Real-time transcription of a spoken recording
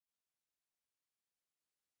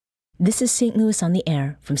This is St. Louis on the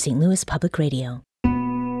Air from St. Louis Public Radio.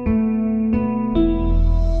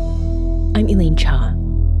 I'm Elaine Cha.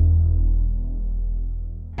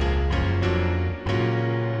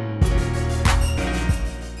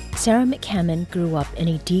 Sarah McCammon grew up in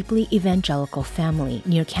a deeply evangelical family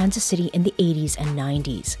near Kansas City in the 80s and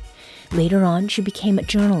 90s. Later on, she became a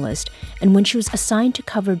journalist, and when she was assigned to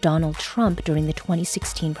cover Donald Trump during the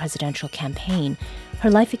 2016 presidential campaign, her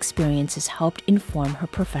life experiences helped inform her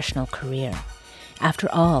professional career.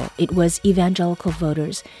 After all, it was evangelical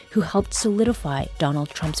voters who helped solidify Donald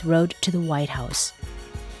Trump's road to the White House.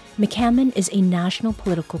 McCammon is a national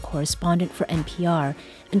political correspondent for NPR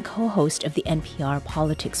and co-host of the NPR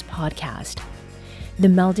Politics podcast. The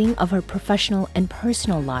melding of her professional and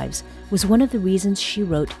personal lives was one of the reasons she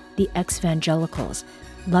wrote the Exvangelicals,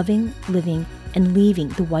 Loving, Living, and Leaving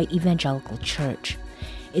the White Evangelical Church.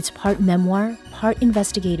 It's part memoir, part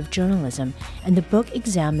investigative journalism, and the book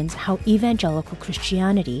examines how evangelical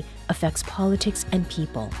Christianity affects politics and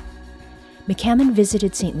people. McCammon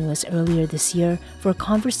visited St. Louis earlier this year for a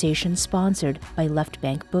conversation sponsored by Left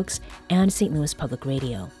Bank Books and St. Louis Public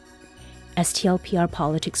Radio. STLPR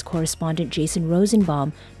politics correspondent Jason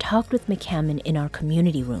Rosenbaum talked with McCammon in our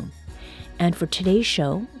community room. And for today's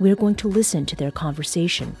show, we're going to listen to their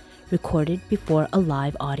conversation, recorded before a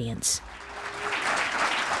live audience.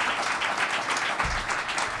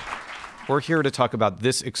 We're here to talk about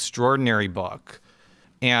this extraordinary book.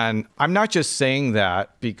 And I'm not just saying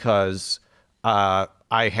that because I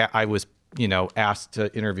was, asked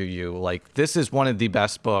to interview you. Like, this is one of the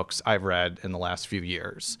best books I've read in the last few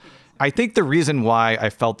years. I think the reason why I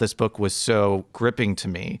felt this book was so gripping to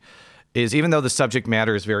me is even though the subject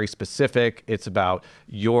matter is very specific, it's about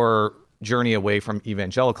your journey away from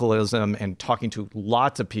evangelicalism and talking to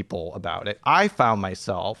lots of people about it. I found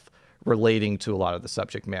myself relating to a lot of the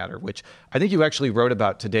subject matter, which I think you actually wrote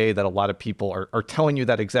about today, that a lot of people are telling you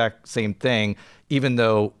that exact same thing, even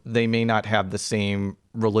though they may not have the same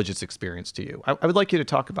religious experience to you. I would like you to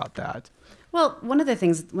talk about that. Well, one of the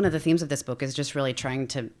themes of this book is just really trying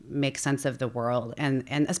to make sense of the world, and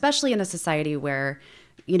especially in a society where,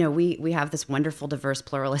 we have this wonderful, diverse,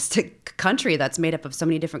 pluralistic country that's made up of so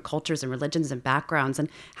many different cultures and religions and backgrounds. And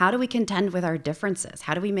how do we contend with our differences?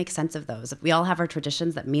 How do we make sense of those? We all have our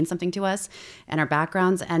traditions that mean something to us and our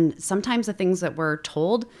backgrounds. And sometimes the things that we're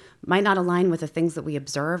told might not align with the things that we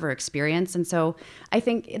observe or experience. And so I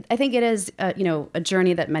think it is, a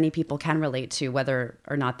journey that many people can relate to, whether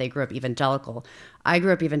or not they grew up evangelical. I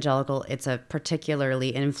grew up evangelical. It's a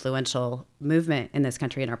particularly influential movement in this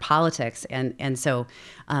country in our politics. And so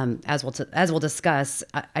as we'll discuss,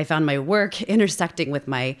 I found my work intersecting with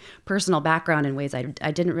my personal background in ways I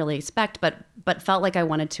didn't really expect, but felt like I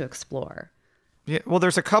wanted to explore. Yeah, well,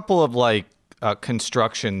 there's a couple of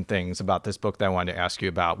construction things about this book that I wanted to ask you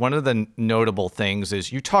about. One of the notable things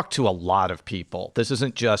is you talk to a lot of people. This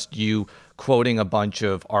isn't just you quoting a bunch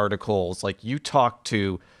of articles. Like, you talk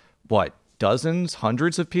to, dozens,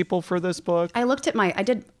 hundreds of people for this book? I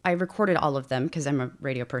recorded all of them because I'm a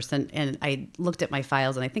radio person, and I looked at my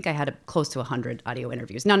files, and I think I had close to 100 audio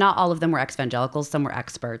interviews. Now, not all of them were evangelicals. Some were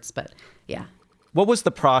experts, but yeah. What was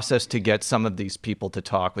the process to get some of these people to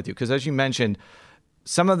talk with you? Because as you mentioned,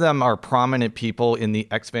 some of them are prominent people in the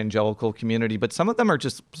evangelical community, but some of them are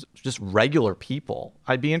just regular people.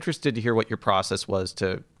 I'd be interested to hear what your process was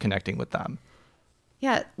to connecting with them.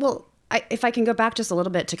 Yeah, well, if I can go back just a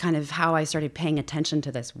little bit to kind of how I started paying attention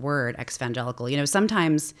to this word, evangelical.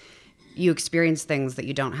 Sometimes you experience things that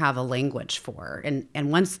you don't have a language for, and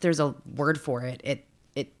once there's a word for it,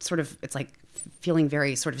 it's like feeling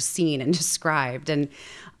very sort of seen and described. And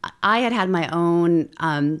I had my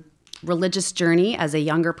own religious journey as a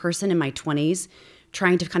younger person in my 20s,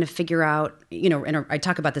 trying to kind of figure out, and I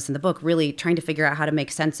talk about this in the book, really trying to figure out how to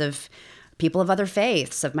make sense of people of other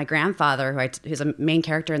faiths, of my grandfather, who's a main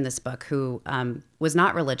character in this book, who was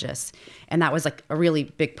not religious. And that was like a really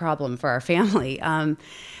big problem for our family.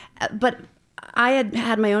 But I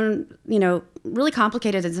had my own, really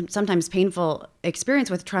complicated and sometimes painful experience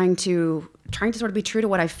with trying to sort of be true to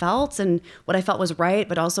what I felt and what I felt was right,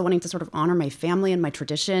 but also wanting to sort of honor my family and my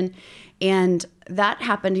tradition. And that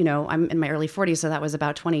happened, I'm in my early 40s, so that was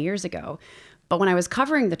about 20 years ago. But when I was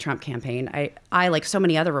covering the Trump campaign, I, like so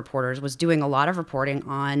many other reporters, was doing a lot of reporting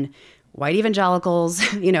on white evangelicals,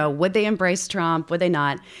 would they embrace Trump? Would they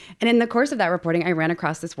not? And in the course of that reporting, I ran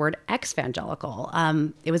across this word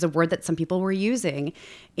exvangelical. It was a word that some people were using.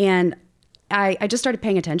 And I just started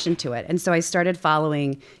paying attention to it. And so I started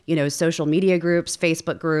following, social media groups,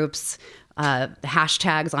 Facebook groups,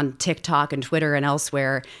 hashtags on TikTok and Twitter and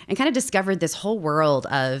elsewhere, and kind of discovered this whole world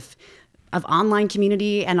of online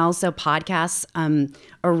community and also podcasts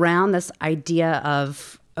around this idea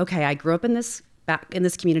of, okay, I grew up back in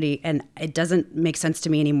this community, and it doesn't make sense to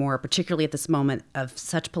me anymore, particularly at this moment of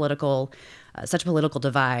such political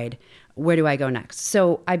divide. Where do I go next?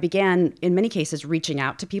 So I began, in many cases, reaching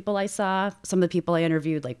out to people I saw. Some of the people I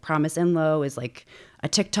interviewed, like Promise Inlow, is like a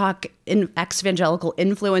TikTok Exvangelical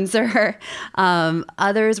influencer.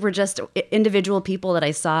 Others were just individual people that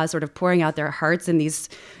I saw sort of pouring out their hearts in these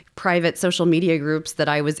private social media groups that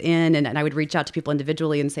I was in, and I would reach out to people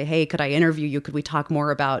individually and say, hey, could I interview you? Could we talk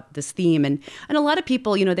more about this theme? And a lot of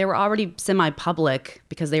people, they were already semi-public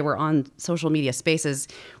because they were on social media spaces,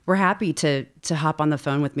 were happy to hop on the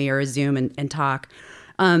phone with me or a Zoom and talk.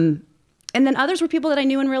 And then others were people that I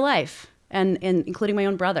knew in real life, and including my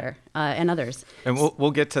own brother and others. And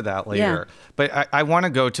we'll get to that later. Yeah. But I want to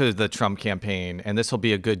go to the Trump campaign, and this will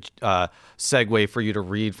be a good segue for you to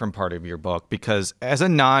read from part of your book, because as a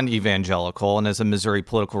non-evangelical and as a Missouri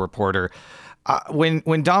political reporter,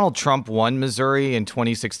 when Donald Trump won Missouri in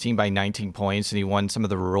 2016 by 19 points, and he won some of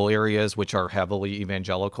the rural areas, which are heavily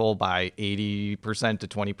evangelical, by 80% to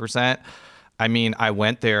 20%, I mean, I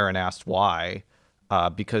went there and asked why,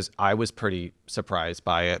 because I was pretty surprised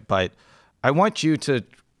by it. But I want you to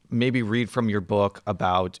maybe read from your book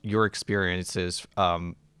about your experiences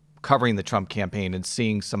covering the Trump campaign and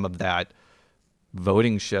seeing some of that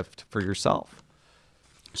voting shift for yourself.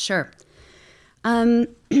 Sure.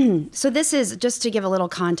 So this is, just to give a little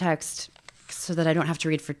context so that I don't have to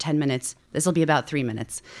read for 10 minutes. This will be about 3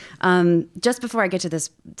 minutes. Just before I get to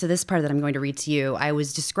this part that I'm going to read to you, I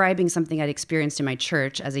was describing something I'd experienced in my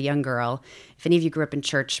church as a young girl. If any of you grew up in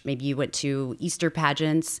church, maybe you went to Easter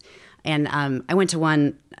pageants. And I went to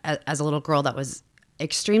one as a little girl that was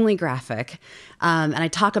extremely graphic. And I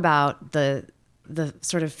talk about the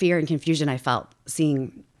sort of fear and confusion I felt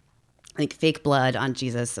seeing like fake blood on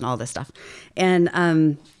Jesus and all this stuff. And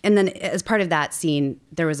then as part of that scene,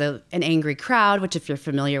 there was an angry crowd, which if you're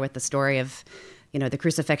familiar with the story of, the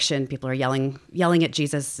crucifixion, people are yelling at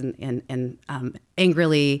Jesus and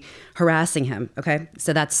angrily harassing him. Okay.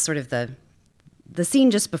 So that's sort of the scene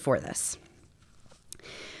just before this.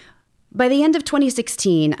 By the end of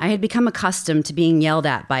 2016, I had become accustomed to being yelled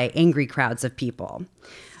at by angry crowds of people.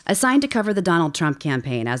 Assigned to cover the Donald Trump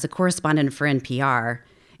campaign as a correspondent for NPR,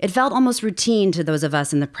 it felt almost routine to those of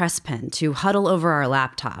us in the press pen to huddle over our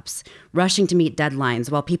laptops, rushing to meet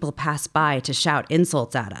deadlines while people passed by to shout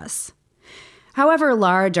insults at us. However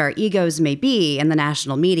large our egos may be in the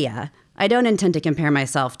national media, I don't intend to compare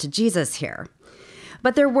myself to Jesus here.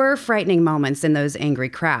 But there were frightening moments in those angry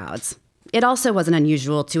crowds. It also wasn't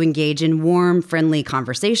unusual to engage in warm, friendly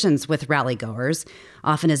conversations with rally-goers,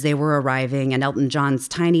 often as they were arriving and Elton John's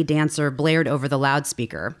Tiny Dancer blared over the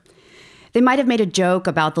loudspeaker. They might have made a joke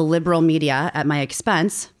about the liberal media at my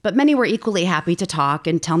expense, but many were equally happy to talk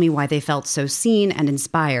and tell me why they felt so seen and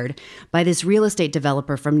inspired by this real estate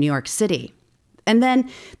developer from New York City. And then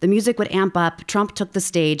the music would amp up, Trump took the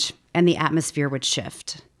stage, and the atmosphere would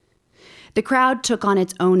shift. The crowd took on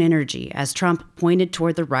its own energy as Trump pointed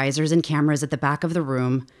toward the risers and cameras at the back of the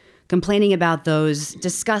room, complaining about those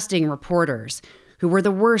disgusting reporters who were the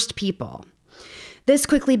worst people. This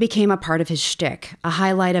quickly became a part of his shtick, a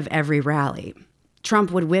highlight of every rally.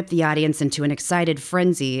 Trump would whip the audience into an excited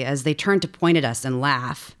frenzy as they turned to point at us and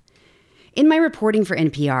laugh. In my reporting for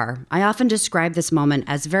NPR, I often describe this moment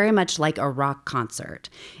as very much like a rock concert,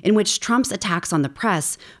 in which Trump's attacks on the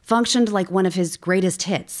press functioned like one of his greatest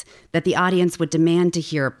hits that the audience would demand to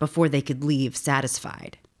hear before they could leave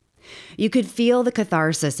satisfied. You could feel the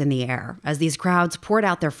catharsis in the air as these crowds poured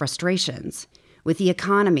out their frustrations with the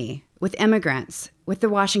economy, with immigrants, with the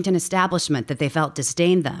Washington establishment that they felt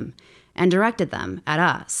disdained them and directed them at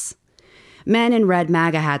us. Men in red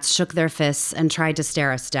MAGA hats shook their fists and tried to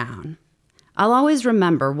stare us down. I'll always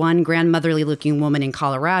remember one grandmotherly-looking woman in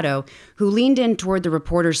Colorado who leaned in toward the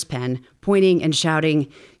reporter's pen, pointing and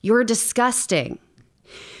shouting, "You're disgusting."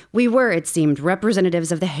 We were, it seemed,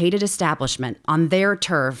 representatives of the hated establishment on their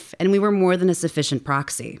turf, and we were more than a sufficient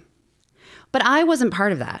proxy. But I wasn't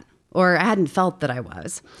part of that, or I hadn't felt that I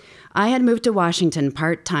was. I had moved to Washington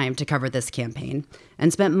part-time to cover this campaign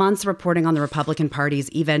and spent months reporting on the Republican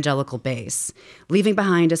Party's evangelical base, leaving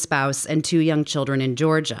behind a spouse and 2 young children in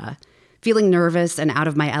Georgia, feeling nervous and out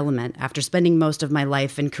of my element after spending most of my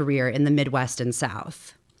life and career in the Midwest and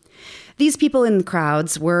South. These people in the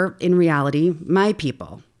crowds were, in reality, my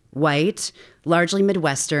people, white, largely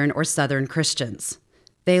Midwestern or Southern Christians.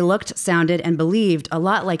 They looked, sounded, and believed a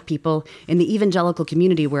lot like people in the evangelical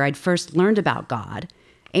community where I'd first learned about God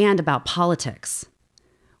and about politics.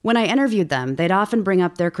 When I interviewed them, they'd often bring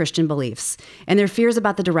up their Christian beliefs and their fears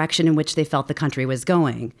about the direction in which they felt the country was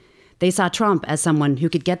going. they saw Trump as someone who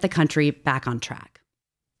could get the country back on track.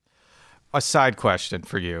 A side question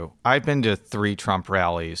for you. I've been to 3 Trump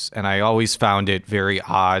rallies, and I always found it very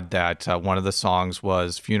odd that one of the songs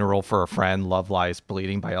was Funeral for a Friend, Love Lies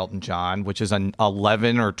Bleeding by Elton John, which is an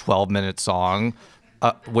 11 or 12-minute song,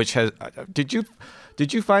 which has... Did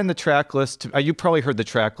you find the track list... you probably heard the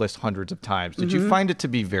track list hundreds of times. Did you find it to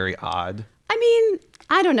be very odd? I mean,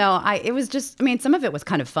 I don't know. It was just, I mean, some of it was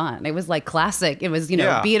kind of fun. It was like classic. It was,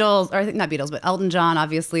 Beatles, or I think not Beatles, but Elton John,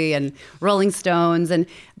 obviously, and Rolling Stones.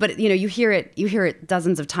 But you hear it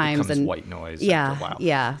dozens of times. It becomes and white noise yeah, after a while.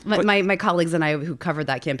 Yeah. My colleagues and I who covered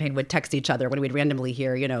that campaign would text each other when we'd randomly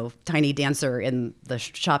hear, Tiny Dancer in the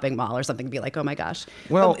shopping mall or something, and be like, oh my gosh.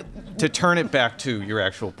 Well, to turn it back to your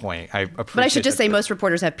actual point, I appreciate. But I should just say most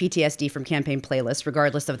reporters have PTSD from campaign playlists,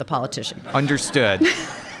 regardless of the politician. Understood.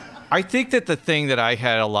 I think that the thing that I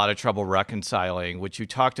had a lot of trouble reconciling, which you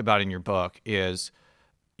talked about in your book, is,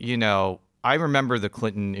 I remember the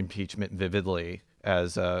Clinton impeachment vividly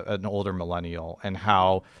as an older millennial, and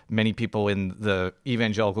how many people in the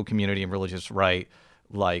evangelical community and religious right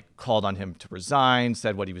called on him to resign,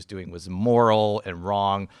 said what he was doing was immoral and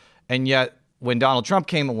wrong. And yet when Donald Trump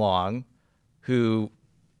came along,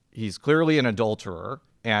 he's clearly an adulterer,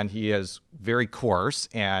 and he is very coarse,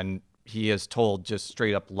 and he has told just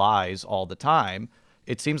straight up lies all the time,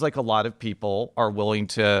 it seems like a lot of people are willing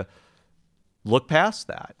to look past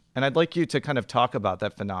that. And I'd like you to kind of talk about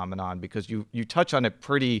that phenomenon, because you touch on it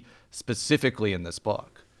pretty specifically in this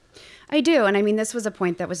book. I do. And I mean, this was a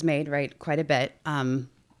point that was made, right, quite a bit.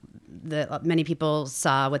 Many people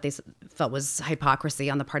saw what they felt was hypocrisy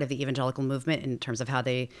on the part of the evangelical movement in terms of how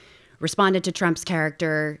they responded to Trump's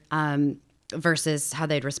character versus how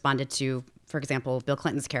they'd responded to, for example, Bill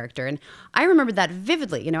Clinton's character. And I remember that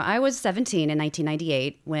vividly. I was 17 in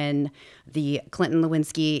 1998 when the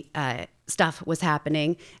Clinton-Lewinsky stuff was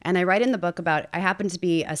happening. And I write in the book about, I happened to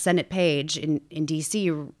be a Senate page in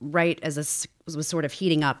D.C. right as this was sort of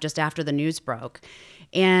heating up just after the news broke.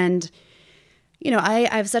 And I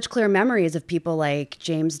have such clear memories of people like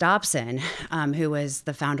James Dobson, who was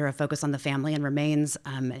the founder of Focus on the Family and remains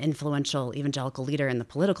an influential evangelical leader in the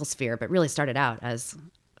political sphere, but really started out as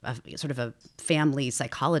sort of a family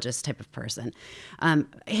psychologist type of person.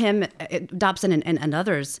 Dobson and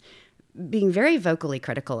others being very vocally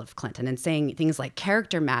critical of Clinton and saying things like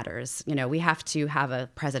character matters. We have to have a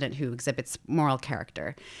president who exhibits moral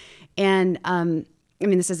character. And I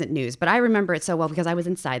mean, this isn't news, but I remember it so well because I was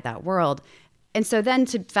inside that world. And so then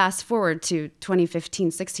to fast forward to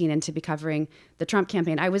 2015-16 and to be covering the Trump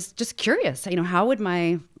campaign, I was just curious, how would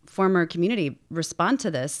my former community respond to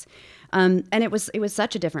this? And it was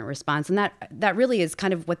such a different response. And that really is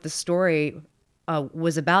kind of what the story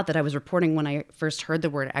was about that I was reporting when I first heard the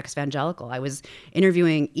word Exvangelical. I was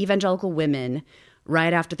interviewing evangelical women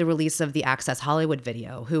right after the release of the Access Hollywood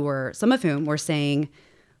video, some of whom were saying,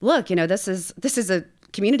 look, this is a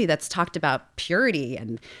community that's talked about purity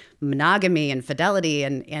and monogamy and fidelity,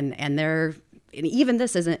 and even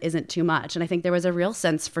this isn't too much. And I think there was a real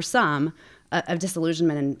sense for some of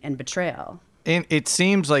disillusionment and betrayal. And it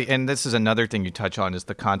seems like, and this is another thing you touch on, is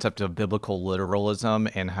the concept of biblical literalism,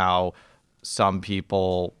 and how some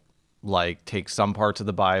people take some parts of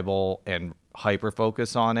the Bible and hyper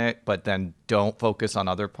focus on it, but then don't focus on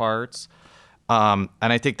other parts. And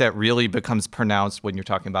I think that really becomes pronounced when you're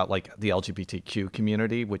talking about the LGBTQ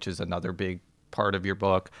community, which is another big part of your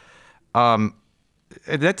book.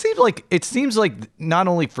 It seems like not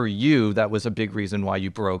only for you, that was a big reason why you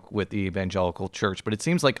broke with the evangelical church, but it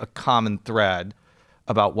seems like a common thread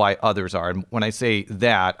about why others are. And when I say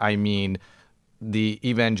that, I mean the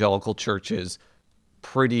evangelical church's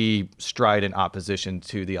pretty strident opposition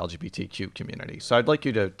to the LGBTQ community. So I'd like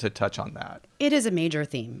you to touch on that. It is a major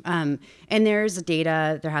theme. And there's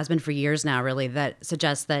data, there has been for years now, really, that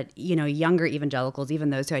suggests that, younger evangelicals, even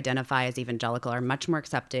those who identify as evangelical, are much more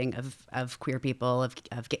accepting of queer people, of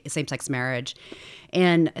same-sex marriage.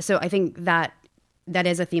 And so I think that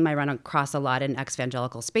is a theme I run across a lot in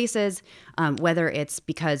exvangelical spaces, whether it's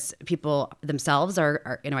because people themselves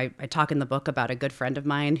are I talk in the book about a good friend of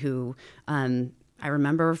mine who I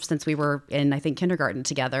remember since we were in, I think, kindergarten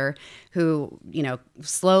together, who,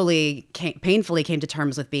 slowly, painfully came to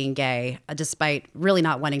terms with being gay, despite really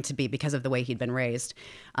not wanting to be because of the way he'd been raised.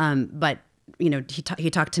 But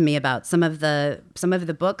he talked to me about some of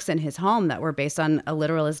the books in his home that were based on a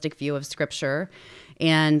literalistic view of Scripture,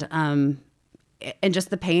 and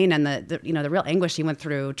just the pain and the real anguish he went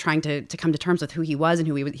through trying to come to terms with who he was and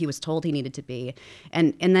who he was told he needed to be.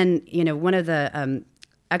 And then one of the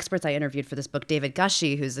experts I interviewed for this book, David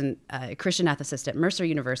Gushee, who's a Christian ethicist at Mercer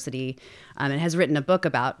University, and has written a book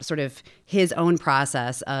about sort of his own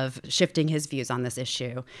process of shifting his views on this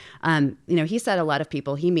issue. He said a lot of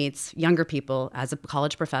people he meets, younger people as a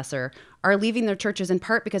college professor, are leaving their churches in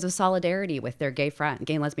part because of solidarity with their gay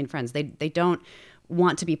and lesbian friends. They don't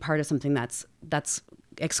want to be part of something that's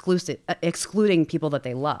excluding people that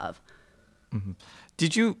they love. Mm-hmm.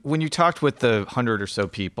 Did you, when you talked with the 100 or so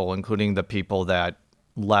people, including the people that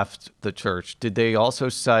left the church, did they also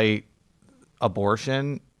cite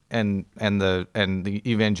abortion and the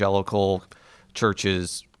evangelical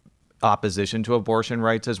church's opposition to abortion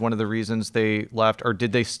rights as one of the reasons they left, or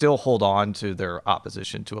did they still hold on to their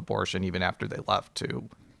opposition to abortion even after they left to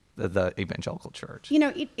the evangelical church?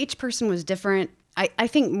 Each person was different. I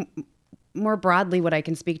think more broadly, what I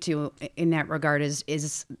can speak to in that regard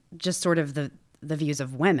is just sort of the views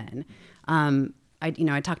of women.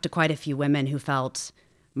 I talked to quite a few women who felt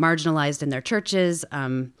marginalized in their churches.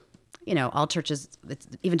 All churches,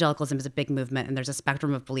 evangelicalism is a big movement, and there's a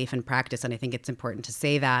spectrum of belief and practice, and I think it's important to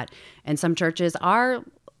say that. And some churches are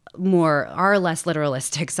less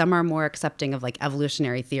literalistic. Some are more accepting of like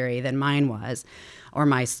evolutionary theory than mine was, or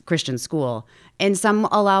my Christian school. And some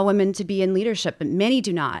allow women to be in leadership, but many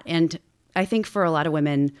do not. And I think for a lot of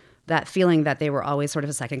women, that feeling that they were always sort of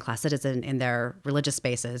a second-class citizen in their religious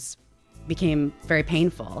spaces became very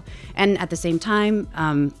painful. And at the same time,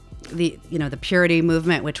 the purity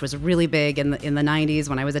movement, which was really big in the 90s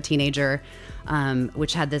when I was a teenager,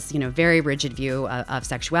 which had this very rigid view of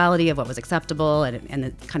sexuality, of what was acceptable, and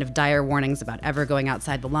the kind of dire warnings about ever going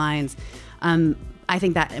outside the lines. I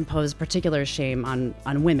think that imposed particular shame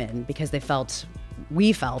on women because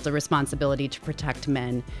we felt a responsibility to protect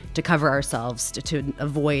men, to cover ourselves, to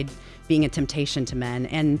avoid being a temptation to men.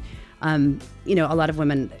 And a lot of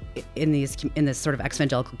women in this sort of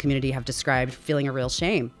evangelical community have described feeling a real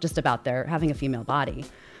shame just about their having a female body.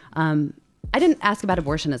 I didn't ask about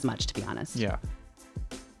abortion as much, to be honest. Yeah.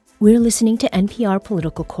 We're listening to NPR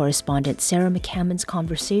political correspondent Sarah McCammon's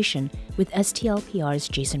conversation with STLPR's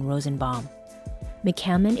Jason Rosenbaum.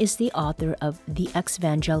 McCammon is the author of The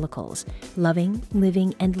Exvangelicals, Loving,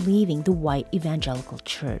 Living, and Leaving the White Evangelical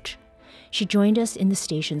Church. She joined us in the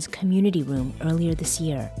station's community room earlier this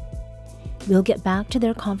year. We'll get back to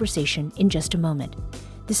their conversation in just a moment.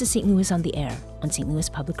 This is St. Louis on the Air on St. Louis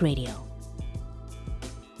Public Radio.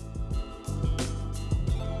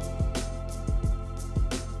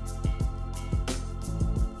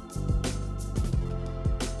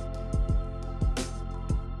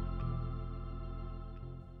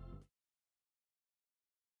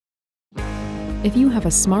 If you have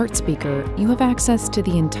a smart speaker, you have access to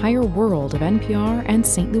the entire world of NPR and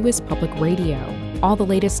St. Louis Public Radio. All the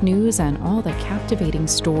latest news and all the captivating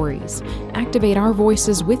stories. Activate our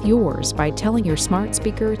voices with yours by telling your smart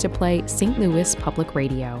speaker to play St. Louis Public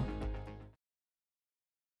Radio.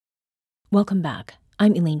 Welcome back.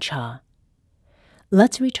 I'm Elaine Cha.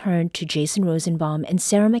 Let's return to Jason Rosenbaum and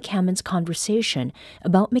Sarah McCammon's conversation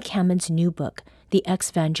about McCammon's new book, The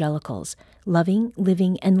Exvangelicals, Loving,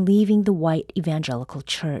 Living, and Leaving the White Evangelical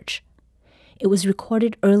Church. It was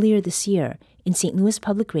recorded earlier this year in St. Louis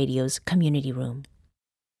Public Radio's community room.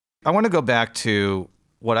 I want to go back to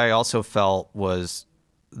what I also felt was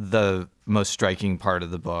the most striking part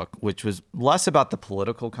of the book, which was less about the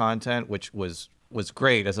political content, which was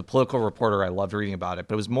great. As a political reporter, I loved reading about it,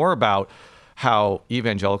 but it was more about how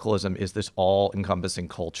evangelicalism is this all-encompassing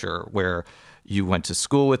culture where you went to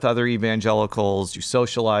school with other evangelicals, you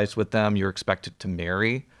socialized with them, you're expected to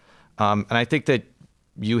marry. And I think that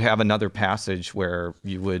you have another passage where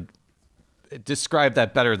you would describe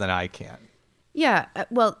that better than I can. Yeah,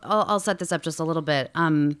 well, I'll set this up just a little bit.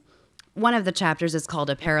 One of the chapters is called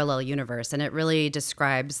A Parallel Universe, and it really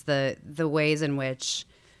describes the ways in which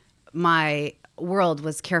my world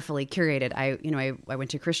was carefully curated. I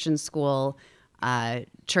went to Christian school,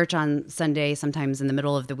 church on Sunday, sometimes in the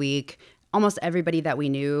middle of the week. Almost everybody that we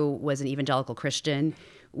knew was an evangelical Christian.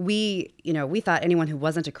 We thought anyone who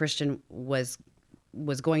wasn't a Christian was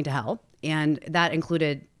going to hell, and that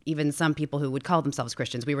included even some people who would call themselves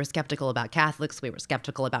Christians. We were skeptical about Catholics. We were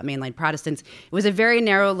skeptical about mainline Protestants. It was a very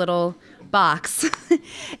narrow little box,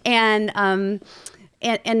 and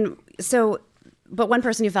so. But one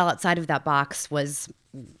person who fell outside of that box was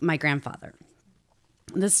my grandfather.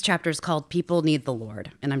 This chapter is called People Need the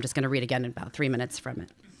Lord, and I'm just going to read again in about 3 minutes from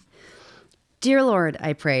it. Dear Lord,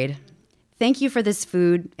 I prayed, thank you for this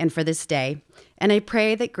food and for this day, and I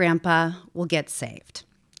pray that Grandpa will get saved.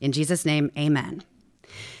 In Jesus' name, amen.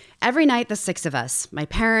 Every night, the 6 of us, my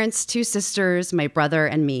parents, 2 sisters, my brother,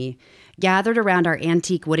 and me, gathered around our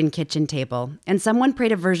antique wooden kitchen table, and someone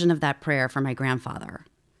prayed a version of that prayer for my grandfather.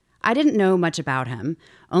 I didn't know much about him,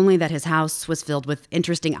 only that his house was filled with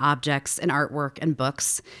interesting objects and artwork and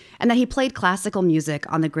books, and that he played classical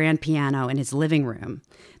music on the grand piano in his living room,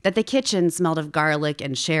 that the kitchen smelled of garlic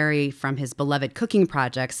and sherry from his beloved cooking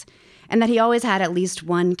projects, and that he always had at least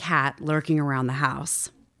one cat lurking around the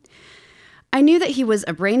house. I knew that he was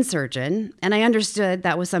a brain surgeon, and I understood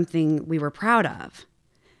that was something we were proud of.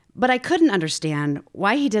 But I couldn't understand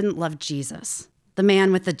why he didn't love Jesus, the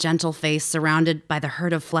man with the gentle face surrounded by the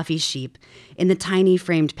herd of fluffy sheep in the tiny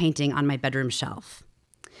framed painting on my bedroom shelf.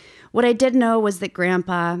 What I did know was that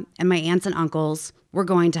Grandpa and my aunts and uncles were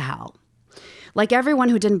going to hell. Like everyone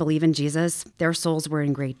who didn't believe in Jesus, their souls were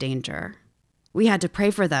in great danger. We had to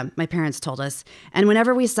pray for them, my parents told us, and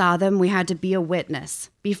whenever we saw them, we had to be a witness,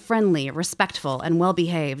 be friendly, respectful, and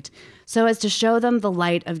well-behaved, so as to show them the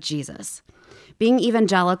light of Jesus. Being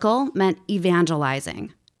evangelical meant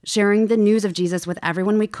evangelizing, sharing the news of Jesus with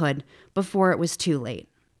everyone we could before it was too late.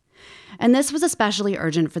 And this was especially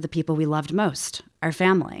urgent for the people we loved most, our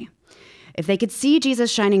family. If they could see Jesus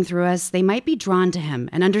shining through us, they might be drawn to him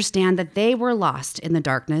and understand that they were lost in the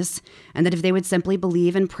darkness, and that if they would simply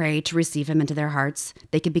believe and pray to receive him into their hearts,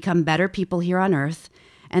 they could become better people here on earth,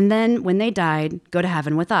 and then, when they died, go to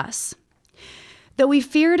heaven with us. Though we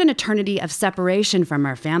feared an eternity of separation from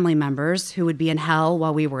our family members who would be in hell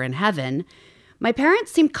while we were in heaven, my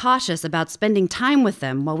parents seemed cautious about spending time with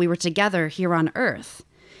them while we were together here on earth.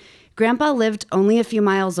 Grandpa lived only a few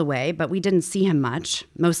miles away, but we didn't see him much,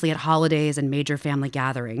 mostly at holidays and major family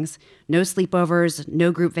gatherings. No sleepovers,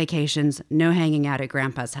 no group vacations, no hanging out at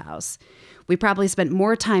Grandpa's house. We probably spent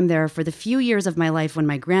more time there for the few years of my life when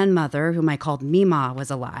my grandmother, whom I called Mima, was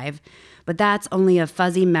alive, but that's only a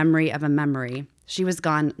fuzzy memory of a memory. She was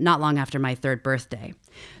gone not long after my 3rd birthday.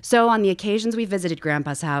 So on the occasions we visited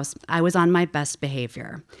Grandpa's house, I was on my best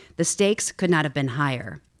behavior. The stakes could not have been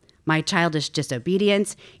higher. My childish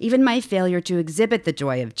disobedience, even my failure to exhibit the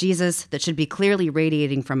joy of Jesus that should be clearly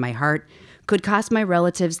radiating from my heart, could cost my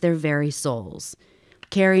relatives their very souls.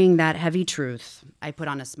 Carrying that heavy truth, I put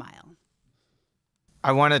on a smile.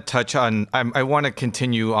 I want to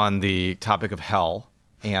continue on the topic of hell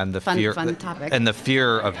and the fun topic. And the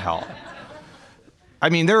fear of hell. I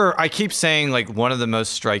mean, I keep saying, like, one of the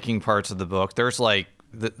most striking parts of the book, there's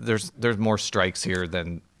more strikes here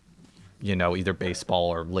than, either baseball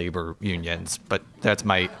or labor unions, but that's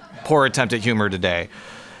my poor attempt at humor today.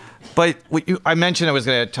 But I mentioned I was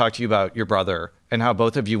going to talk to you about your brother and how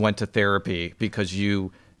both of you went to therapy because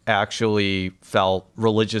you actually felt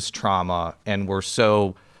religious trauma and were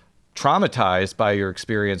so traumatized by your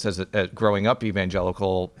experience as growing up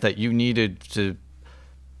evangelical that you needed to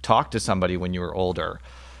talk to somebody when you were older.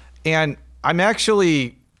 And I'm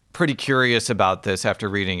actually pretty curious about this after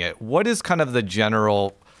reading it. What is kind of the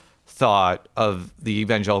general thought of the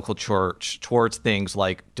evangelical church towards things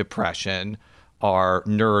like depression or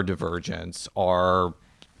neurodivergence or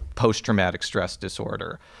post-traumatic stress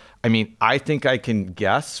disorder? I mean, I think I can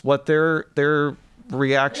guess what their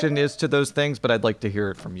reaction is to those things, but I'd like to hear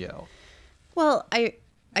it from you. Well, I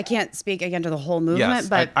can't speak again to the whole movement, yes,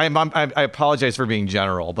 but I apologize for being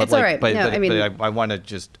general, but it's all right. But, no, but, I mean, but I want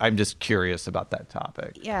to I'm just curious about that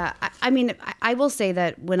topic. Yeah, I mean, I will say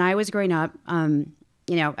that when I was growing up,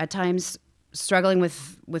 at times struggling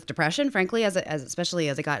with depression, frankly, especially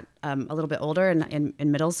as I got a little bit older and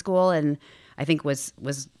in middle school, and I think was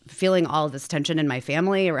feeling all of this tension in my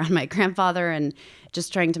family around my grandfather and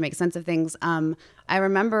just trying to make sense of things. I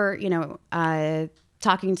remember,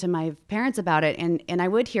 talking to my parents about it, and I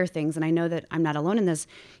would hear things, and I know that I'm not alone in this.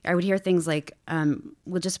 I would hear things like,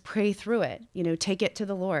 we'll just pray through it, take it to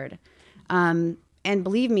the Lord. And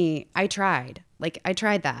believe me, I tried. I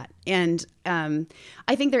tried that. And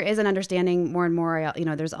I think there is an understanding more and more,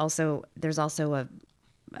 there's also a,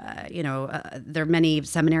 there are many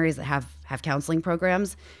seminaries that have counseling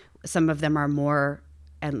programs. Some of them are more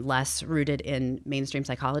and less rooted in mainstream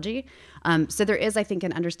psychology. So there is, I think,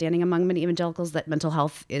 an understanding among many evangelicals that mental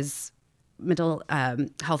health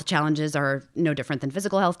challenges are no different than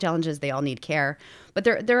physical health challenges. They all need care. But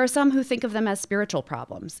there are some who think of them as spiritual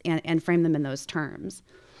problems and frame them in those terms.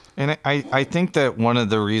 And I think that one of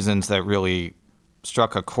the reasons that really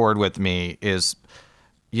struck a chord with me is,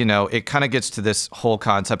 it kind of gets to this whole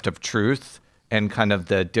concept of truth and kind of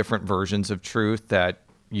the different versions of truth that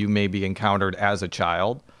you maybe encountered as a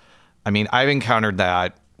child. I mean, I've encountered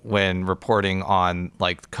that when reporting on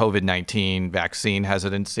COVID-19 vaccine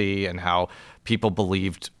hesitancy and how people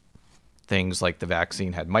believed things like the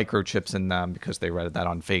vaccine had microchips in them because they read that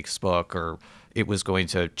on Facebook, or it was going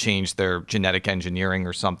to change their genetic engineering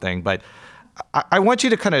or something. But I want you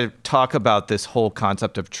to kind of talk about this whole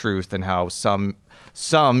concept of truth and how some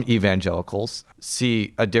evangelicals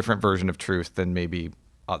see a different version of truth than maybe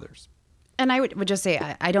others. And I would just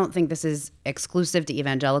say, I don't think this is exclusive to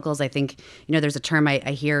evangelicals. I think, there's a term I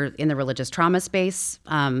hear in the religious trauma space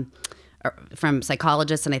from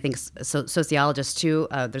psychologists, and I think sociologists too.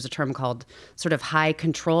 There's a term called sort of high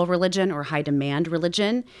control religion or high demand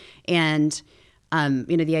religion. And,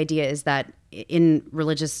 the idea is that in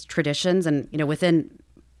religious traditions and,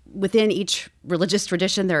 within each religious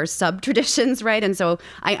tradition, there are sub-traditions, right? And so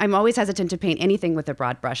I'm always hesitant to paint anything with a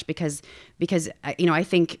broad brush because I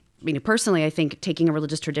think, personally, I think taking a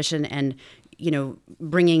religious tradition and,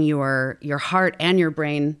 bringing your heart and your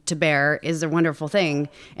brain to bear is a wonderful thing.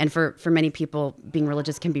 And for many people, being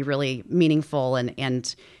religious can be really meaningful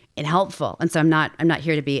and helpful. And so I'm not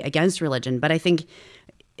here to be against religion, but I think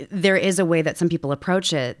there is a way that some people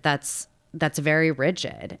approach it that's very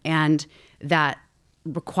rigid and that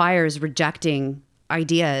requires rejecting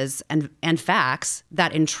ideas and facts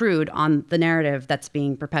that intrude on the narrative that's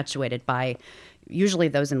being perpetuated by usually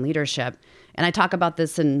those in leadership. And I talk about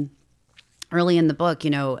this early in the book,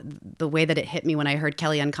 the way that it hit me when I heard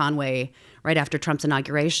Kellyanne Conway right after Trump's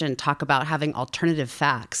inauguration talk about having alternative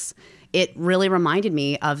facts. It really reminded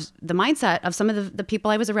me of the mindset of some of the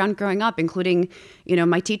people I was around growing up, including,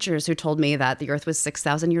 my teachers who told me that the earth was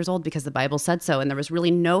 6,000 years old because the Bible said so. And there was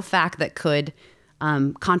really no fact that could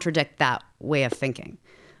contradict that way of thinking.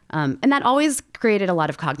 And that always created a lot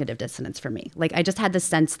of cognitive dissonance for me. Like, I just had the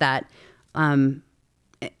sense that, and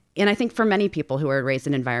I think for many people who are raised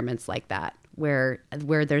in environments like that, where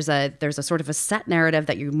there's a sort of a set narrative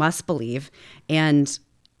that you must believe, and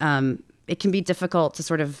it can be difficult to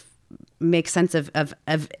sort of make sense of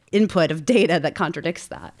input of data that contradicts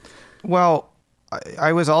that. Well,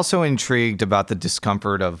 I was also intrigued about the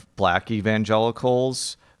discomfort of Black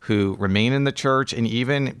evangelicals who remain in the church, and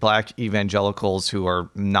even Black evangelicals who are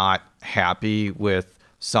not happy with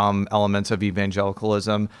some elements of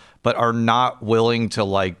evangelicalism, but are not willing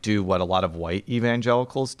to do what a lot of white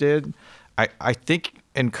evangelicals did. I think,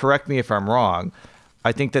 and correct me if I'm wrong,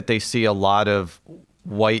 I think that they see a lot of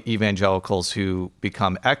white evangelicals who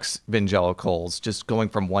become ex-evangelicals just going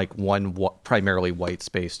from one primarily white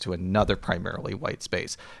space to another primarily white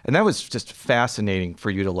space. And that was just fascinating for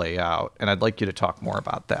you to lay out. And I'd like you to talk more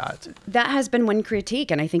about that. That has been one critique,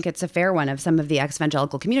 and I think it's a fair one, of some of the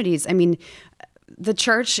ex-evangelical communities. I mean, the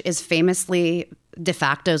church is famously de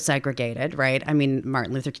facto segregated, right? I mean,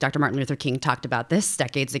 Dr. Martin Luther King talked about this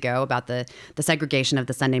decades ago, about the segregation of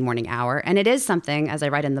the Sunday morning hour. And it is something, as I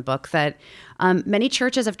write in the book, that many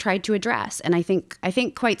churches have tried to address. And I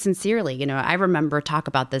think quite sincerely, I remember talk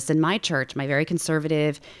about this in my church, my very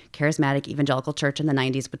conservative, charismatic evangelical church in the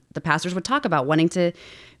 90s. But the pastors would talk about wanting to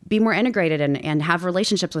be more integrated and have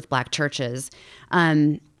relationships with Black churches.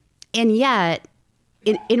 And yet,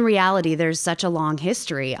 in reality, there's such a long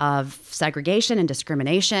history of segregation and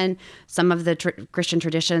discrimination. Some of the Christian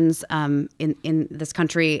traditions in this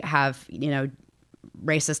country have,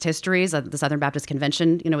 racist histories. The Southern Baptist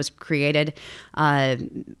Convention, was created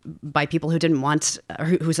by people who didn't want,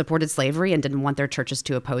 who supported slavery and didn't want their churches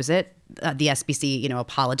to oppose it. The SBC,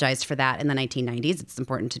 apologized for that in the 1990s. It's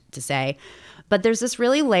important to say. But there's this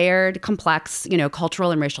really layered, complex, cultural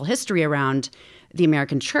and racial history around the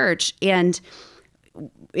American church. And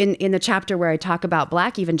in the chapter where I talk about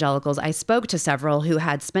Black evangelicals, I spoke to several who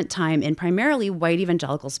had spent time in primarily white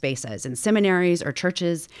evangelical spaces, in seminaries or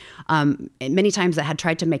churches, many times that had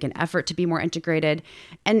tried to make an effort to be more integrated,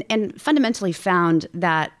 and fundamentally found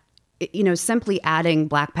that, simply adding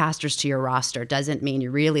Black pastors to your roster doesn't mean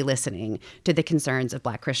you're really listening to the concerns of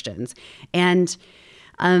Black Christians. And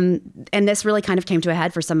this really kind of came to a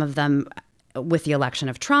head for some of them with the election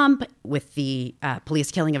of Trump, with the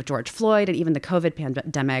police killing of George Floyd, and even the COVID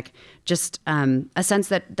pandemic, just a sense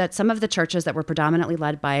that some of the churches that were predominantly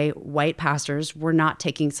led by white pastors were not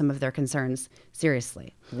taking some of their concerns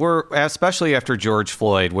seriously. Especially after George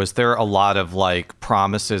Floyd, was there a lot of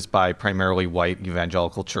promises by primarily white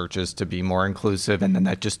evangelical churches to be more inclusive, and then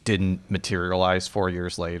that just didn't materialize 4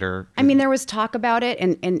 years later? I mean, there was talk about it,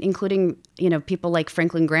 and including people like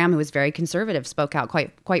Franklin Graham, who was very conservative, spoke out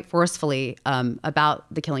quite forcefully about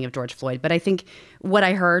the killing of George Floyd. But I think what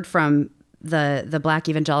I heard from the Black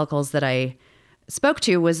evangelicals that I spoke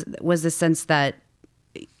to was the sense that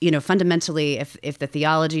fundamentally, if the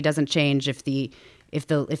theology doesn't change, if the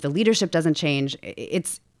leadership doesn't change,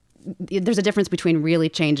 there's a difference between really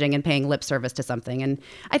changing and paying lip service to something. And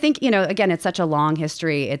I think again, it's such a long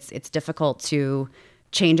history. It's difficult to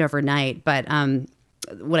change overnight. But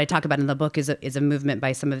what I talk about in the book is a movement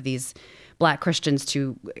by some of these Black Christians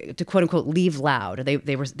to quote unquote leave loud.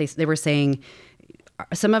 They were saying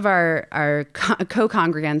some of our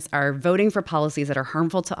co-congregants are voting for policies that are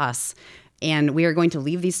harmful to us, and we are going to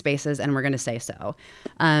leave these spaces, and we're going to say so.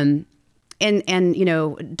 And you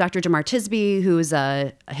know, Dr. Jamar Tisby, who's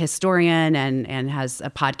a historian and has a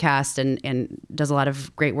podcast and does a lot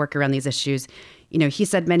of great work around these issues, you know, he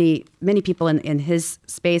said many people in his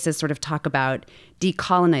spaces sort of talk about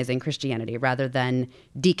decolonizing Christianity rather than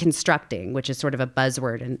deconstructing, which is sort of a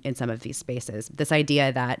buzzword in some of these spaces. This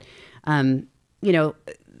idea that, you know,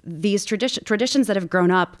 these traditions that have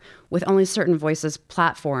grown up with only certain voices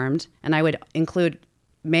platformed, and I would include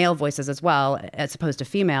male voices as well, as opposed to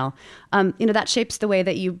female, you know, that shapes the way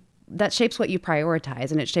that shapes what you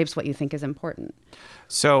prioritize, and it shapes what you think is important.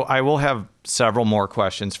 So I will have several more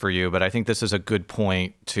questions for you, but I think this is a good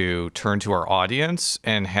point to turn to our audience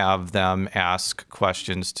and have them ask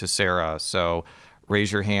questions to Sarah. So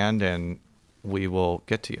raise your hand and we will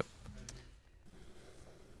get to you.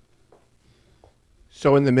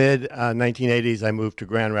 So in the mid-1980s, I moved to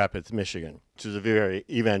Grand Rapids, Michigan, which is a very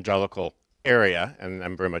evangelical area, and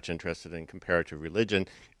I'm very much interested in comparative religion.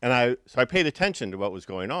 And so I paid attention to what was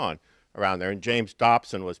going on around there, and James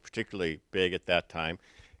Dobson was particularly big at that time.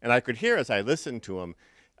 And I could hear as I listened to him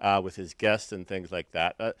with his guests and things like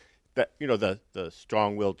that, that you know, the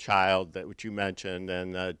strong-willed child that which you mentioned,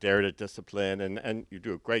 and dare to discipline, and you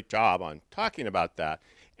do a great job on talking about that.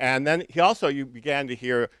 And then you began to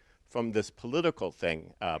hear from this political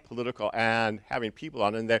thing, political and having people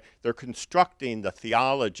on, and they're constructing the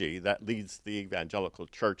theology that leads the evangelical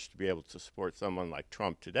church to be able to support someone like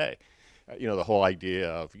Trump today. You know, the whole idea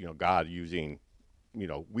of, you know, God using, you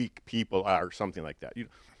know, weak people or something like that.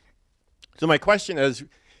 So my question is,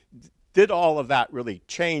 did all of that really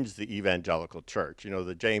change the evangelical church? You know,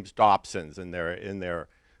 the James Dobsons in their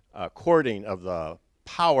courting of the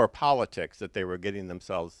power politics that they were getting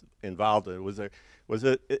themselves involved in.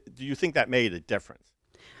 Do you think that made a difference?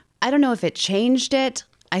 I don't know if it changed it.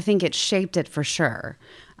 I think it shaped it for sure.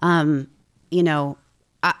 You know,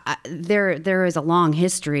 there is a long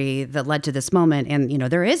history that led to this moment, and you know,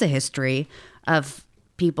 there is a history of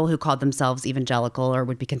people who called themselves evangelical or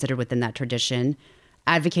would be considered within that tradition,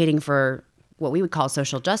 advocating for what we would call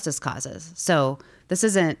social justice causes. So this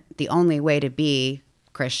isn't the only way to be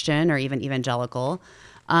Christian or even evangelical.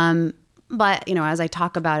 But, you know, as I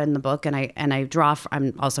talk about it in the book, and I draw,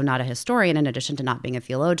 I'm also not a historian in addition to not being a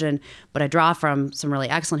theologian, but I draw from some really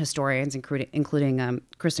excellent historians, including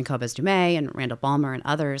Kristen Kobes-Dumais and Randall Ballmer and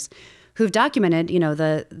others, who've documented, you know,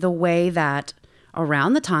 the way that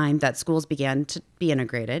around the time that schools began to be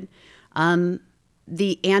integrated, and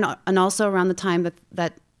also around the time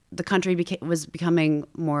that the country was becoming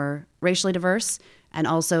more racially diverse, and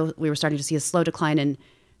also we were starting to see a slow decline in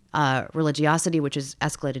religiosity, which has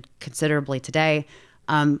escalated considerably today.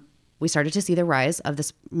 We started to see the rise of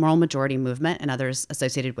this moral majority movement and others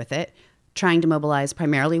associated with it, trying to mobilize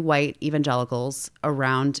primarily white evangelicals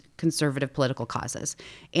around conservative political causes.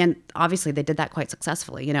 And obviously they did that quite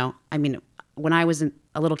successfully. You know, I mean, when I was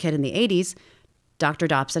a little kid in the 80s, Dr.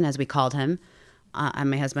 Dobson, as we called him, and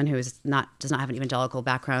my husband, who does not have an evangelical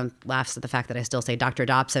background, laughs at the fact that I still say Dr.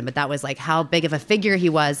 Dobson, but that was like how big of a figure he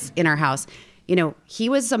was in our house. You know, he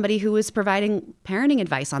was somebody who was providing parenting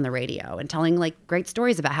advice on the radio and telling like great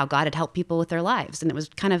stories about how God had helped people with their lives. And it was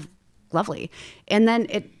kind of lovely. And then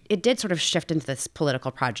it did sort of shift into this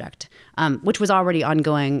political project, which was already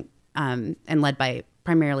ongoing and led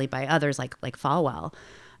primarily by others like Falwell.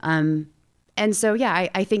 And so, yeah,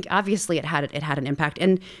 I think obviously it had an impact.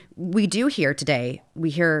 And we do hear today,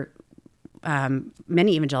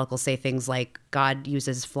 many evangelicals say things like God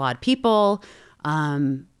uses flawed people.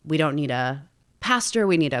 We don't need a pastor,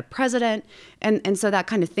 we need a president. And so that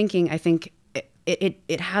kind of thinking, I think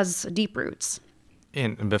it has deep roots.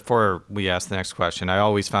 And before we ask the next question, I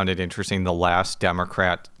always found it interesting. The last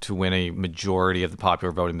Democrat to win a majority of the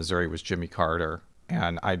popular vote in Missouri was Jimmy Carter.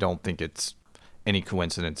 And I don't think it's any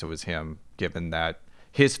coincidence it was him, given that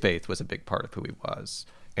his faith was a big part of who he was.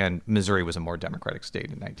 And Missouri was a more Democratic state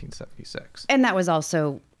in 1976. And that was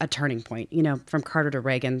also a turning point, you know, from Carter to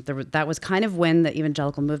Reagan. That was kind of when the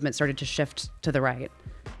evangelical movement started to shift to the right.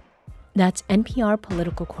 That's NPR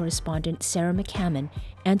political correspondent Sarah McCammon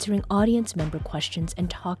answering audience member questions and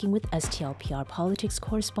talking with STLPR politics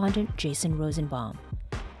correspondent Jason Rosenbaum.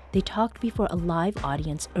 They talked before a live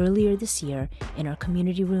audience earlier this year in our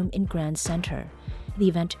community room in Grand Center. The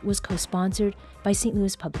event was co-sponsored by St.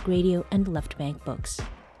 Louis Public Radio and Left Bank Books.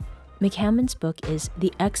 McCammon's book is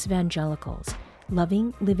The Exvangelicals,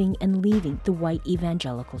 Loving, Living, and Leaving the White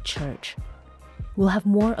Evangelical Church. We'll have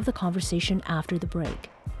more of the conversation after the break.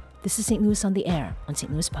 This is St. Louis on the Air on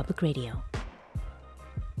St. Louis Public Radio.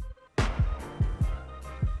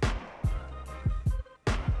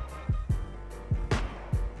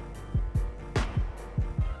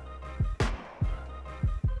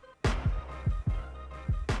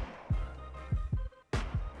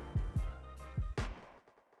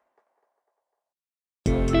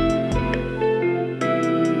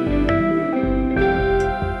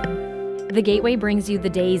 The Gateway brings you the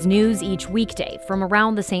day's news each weekday from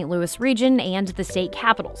around the St. Louis region and the state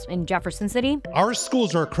capitals in Jefferson City. Our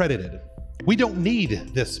schools are accredited. We don't need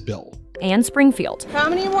this bill. And Springfield. How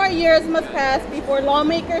many more years must pass before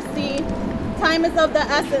lawmakers see time is of the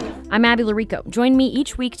essence? I'm Abby Larico. Join me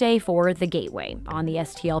each weekday for The Gateway on the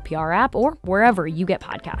STLPR app or wherever you get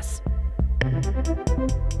podcasts.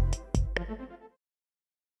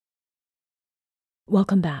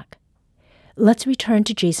 Welcome back. Let's return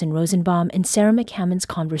to Jason Rosenbaum and Sarah McCammon's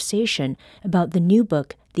conversation about the new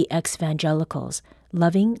book, The Exvangelicals,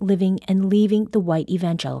 Loving, Living, and Leaving the White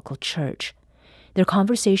Evangelical Church. Their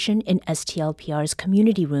conversation in STLPR's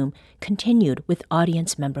community room continued with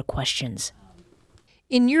audience member questions.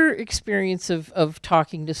 In your experience of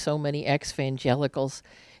talking to so many evangelicals,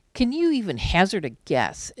 can you even hazard a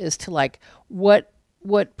guess as to like what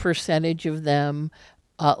percentage of them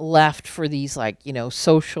left for these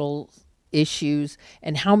social issues,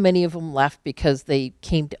 and how many of them left because they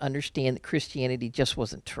came to understand that Christianity just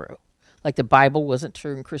wasn't true, like the Bible wasn't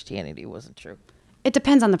true and Christianity wasn't true? It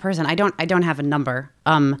depends on the person. I don't have a number.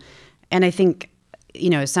 And I think,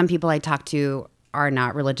 some people I talk to are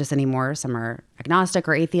not religious anymore. Some are agnostic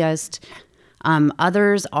or atheist.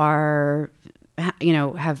 Others are,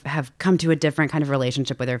 have come to a different kind of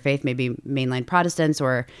relationship with their faith, maybe mainline Protestants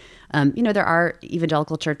or, there are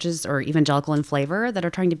evangelical churches or evangelical in flavor that are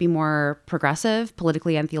trying to be more progressive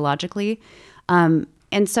politically and theologically. And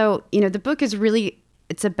so, the book is really,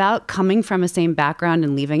 it's about coming from a same background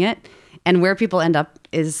and leaving it. And where people end up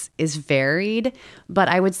is varied. But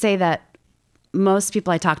I would say that most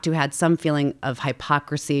people I talked to had some feeling of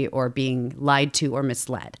hypocrisy or being lied to or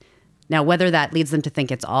misled. Now, whether that leads them to think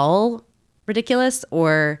it's all ridiculous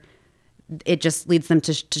or it just leads them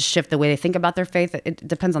to shift the way they think about their faith, it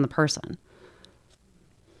depends on the person.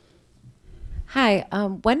 Hi.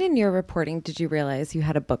 When in your reporting did you realize you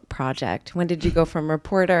had a book project? When did you go from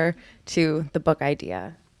reporter to the book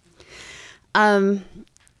idea?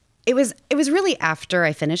 It was really after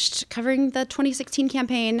I finished covering the 2016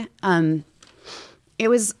 campaign. It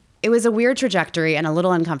was a weird trajectory and a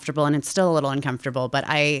little uncomfortable, and it's still a little uncomfortable. But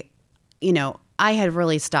I had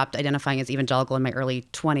really stopped identifying as evangelical in my early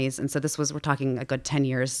 20s, and so we're talking a good 10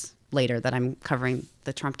 years later that I'm covering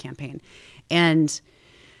the Trump campaign, and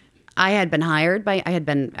I had been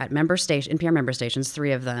at NPR member stations,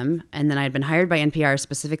 3 of them, and then I had been hired by NPR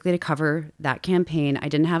specifically to cover that campaign. I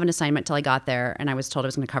didn't have an assignment till I got there, and I was told I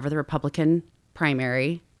was going to cover the Republican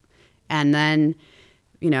primary. And then,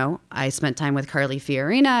 I spent time with Carly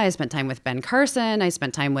Fiorina, I spent time with Ben Carson, I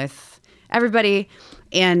spent time with everybody,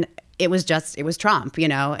 and it was Trump,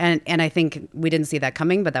 and I think we didn't see that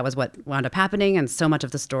coming, but that was what wound up happening. And so much of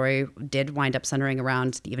the story did wind up centering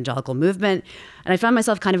around the evangelical movement. And I found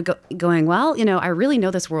myself kind of going, well, I really know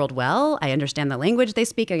this world well. I understand the language they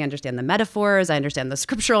speak. I understand the metaphors. I understand the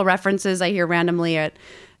scriptural references I hear randomly at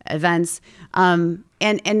events. And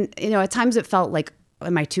at times it felt like,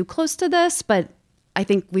 am I too close to this? But I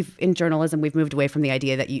think in journalism we've moved away from the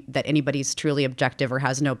idea that anybody's truly objective or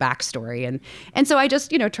has no backstory, and so I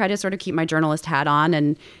just try to sort of keep my journalist hat on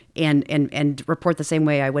and report the same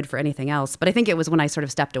way I would for anything else. But I think it was when I sort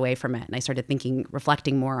of stepped away from it and I started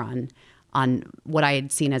reflecting more on what I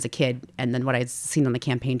had seen as a kid and then what I had seen on the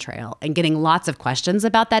campaign trail, and getting lots of questions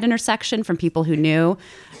about that intersection from people who knew.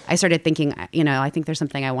 I started thinking, I think there's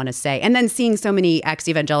something I want to say, and then seeing so many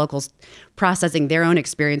ex-evangelicals processing their own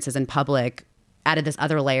experiences in public added this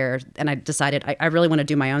other layer, and I decided I really want to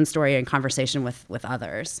do my own story in conversation with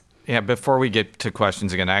others. Yeah, before we get to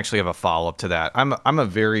questions again, I actually have a follow-up to that. I'm a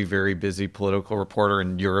very, very busy political reporter,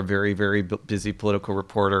 and you're a very, very busy political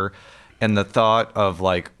reporter. And the thought of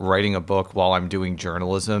writing a book while I'm doing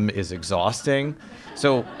journalism is exhausting.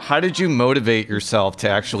 So how did you motivate yourself to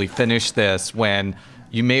actually finish this when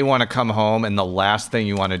you may want to come home and the last thing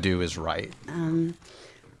you want to do is write?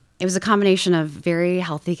 It was a combination of very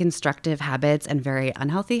healthy, constructive habits and very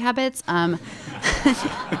unhealthy habits. A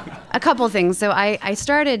couple of things. So I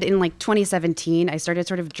started in 2017. I started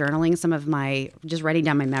sort of journaling just writing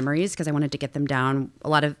down my memories because I wanted to get them down. A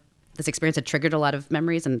lot of this experience had triggered a lot of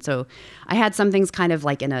memories. And so I had some things kind of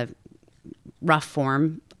in a rough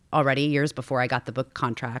form already years before I got the book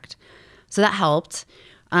contract. So that helped.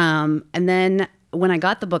 And then when I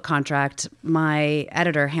got the book contract, my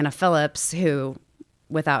editor, Hannah Phillips,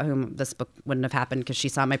 without whom this book wouldn't have happened because she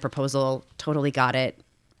saw my proposal, totally got it,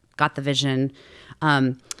 got the vision.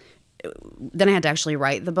 Then I had to actually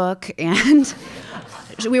write the book, and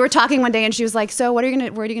we were talking one day, and she was like, "So, where are you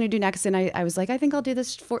gonna do next?" And I was like, "I think I'll do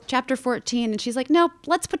this for chapter 14." And she's like, "No,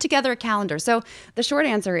 let's put together a calendar." So the short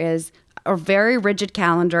answer is a very rigid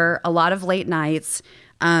calendar, a lot of late nights,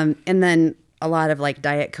 and then a lot of like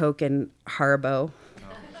Diet Coke and Haribo.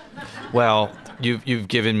 Well, you've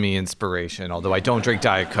given me inspiration, although I don't drink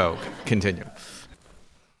Diet Coke. Continue.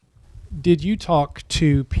 Did you talk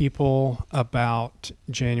to people about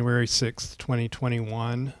January 6th,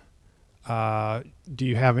 2021? Do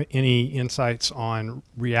you have any insights on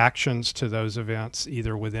reactions to those events,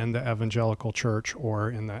 either within the evangelical church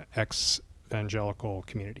or in the ex-evangelical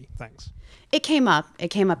community? Thanks. It came up. It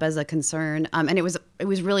came up as a concern, and it was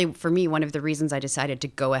really, for me, one of the reasons I decided to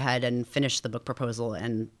go ahead and finish the book proposal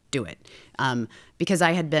and do it, because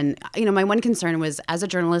I had been, my one concern was, as a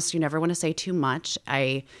journalist, you never want to say too much.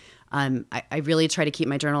 I really try to keep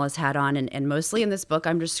my journalist hat on, and mostly in this book,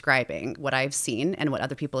 I'm describing what I've seen and what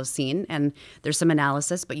other people have seen, and there's some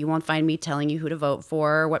analysis, but you won't find me telling you who to vote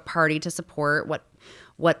for, what party to support,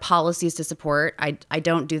 what policies to support. I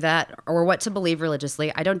don't do that, or what to believe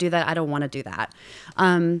religiously. I don't do that. I don't want to do that.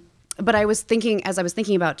 But I was thinking, as I was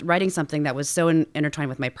thinking about writing something that was so intertwined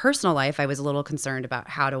with my personal life, I was a little concerned about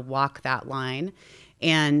how to walk that line,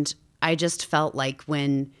 and I just felt like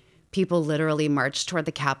when people literally marched toward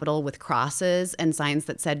the Capitol with crosses and signs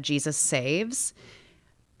that said Jesus saves,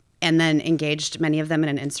 and then engaged many of them in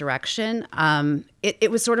an insurrection, it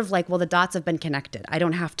was sort of like, well, the dots have been connected. I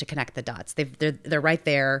don't have to connect the dots. They're right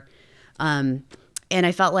there. And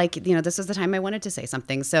I felt like, this was the time I wanted to say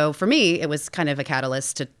something. So for me, it was kind of a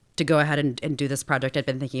catalyst to go ahead and do this project I'd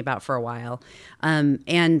been thinking about for a while.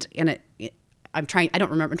 I'm trying to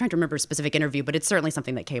remember a specific interview, but it's certainly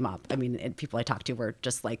something that came up. I mean, people I talked to were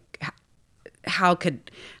just like, how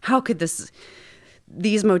could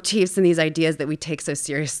these motifs and these ideas that we take so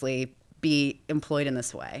seriously be employed in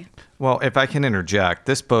this way? Well, if I can interject,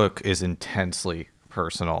 this book is intensely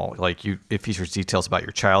personal. Like, it features details about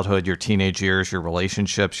your childhood, your teenage years, your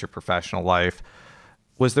relationships, your professional life.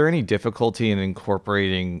 Was there any difficulty in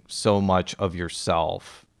incorporating so much of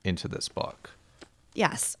yourself into this book?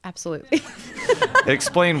 Yes, absolutely.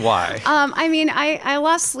 Explain why. I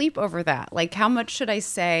lost sleep over that. Like, how much should I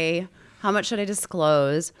say? How much should I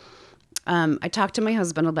disclose? I talked to my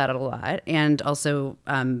husband about it a lot, and also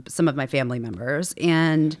some of my family members.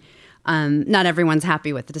 And not everyone's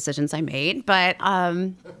happy with the decisions I made, but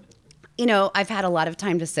I've had a lot of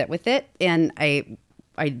time to sit with it. And I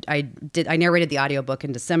narrated the audiobook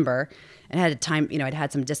in December, and had time. I'd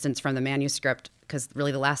had some distance from the manuscript, because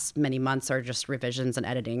really the last many months are just revisions and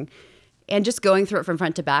editing. And just going through it from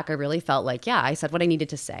front to back, I really felt like, I said what I needed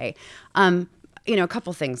to say. A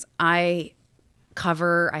couple things. I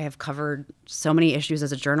have covered so many issues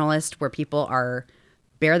as a journalist where people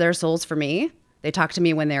bare their souls for me. They talk to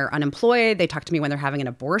me when they're unemployed. They talk to me when they're having an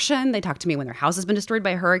abortion. They talk to me when their house has been destroyed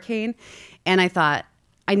by a hurricane. And I thought,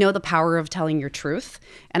 I know the power of telling your truth.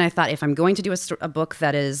 And I thought, if I'm going to do a book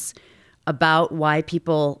that is about why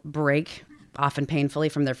people break, often painfully,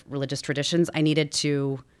 from their religious traditions, I needed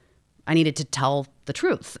to tell the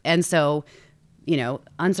truth. And so,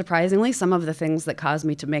 unsurprisingly, some of the things that caused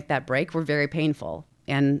me to make that break were very painful,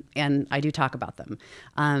 and I do talk about them.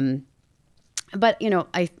 But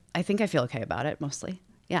I think I feel okay about it mostly.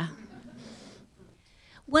 Yeah.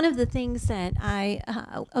 One of the things that I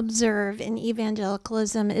observe in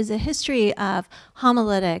evangelicalism is a history of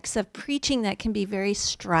homiletics, of preaching that can be very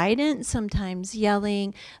strident, sometimes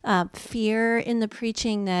yelling, fear in the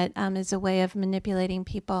preaching that is a way of manipulating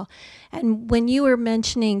people. And when you were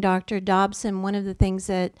mentioning Dr. Dobson, one of the things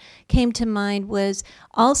that came to mind was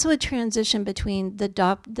also a transition between the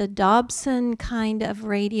Dobson kind of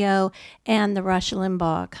radio and the Rush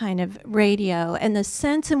Limbaugh kind of radio, and the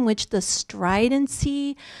sense in which the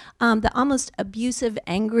stridency, the almost abusive,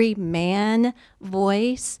 angry man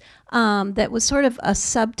voice that was sort of a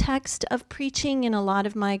subtext of preaching in a lot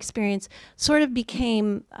of my experience sort of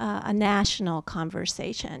became a national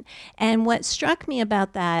conversation. And what struck me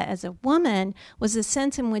about that as a woman was the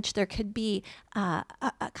sense in which there could be a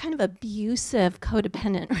kind of abusive,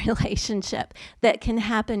 codependent relationship that can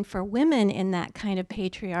happen for women in that kind of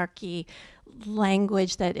patriarchy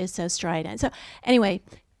language that is so strident. So anyway,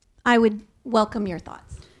 I would welcome your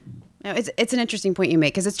thoughts. No, it's an interesting point you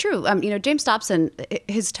make, because it's true. James Dobson,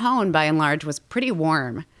 his tone by and large was pretty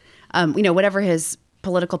warm. Whatever his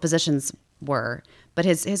political positions were, but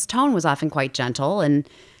his tone was often quite gentle. And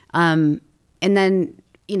then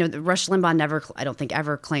Rush Limbaugh never, I don't think,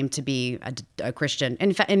 ever claimed to be a Christian.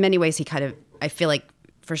 In fact, in many ways, he kind of, I feel like,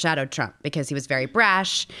 foreshadowed Trump because he was very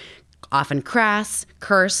brash, often crass,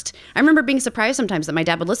 cursed. I remember being surprised sometimes that my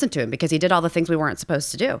dad would listen to him because he did all the things we weren't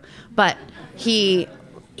supposed to do. But they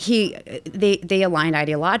aligned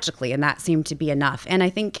ideologically, and that seemed to be enough. And I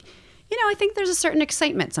think, I think there's a certain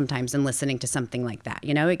excitement sometimes in listening to something like that.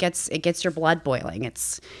 It gets your blood boiling.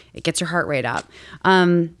 It gets your heart rate up.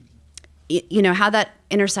 How that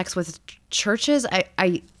intersects with churches,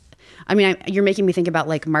 I mean, you're making me think about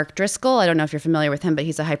like Mark Driscoll. I don't know if you're familiar with him, but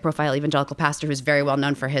he's a high-profile evangelical pastor who's very well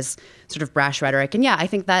known for his sort of brash rhetoric. And yeah, I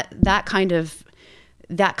think that kind of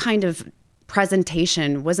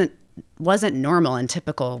presentation wasn't normal and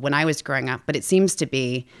typical when I was growing up, but it seems to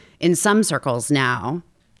be in some circles now.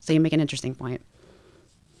 So you make an interesting point.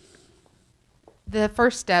 The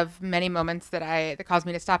first of many moments that caused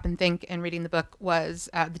me to stop and think in reading the book was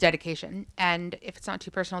the dedication. And if it's not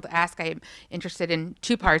too personal to ask, I'm interested in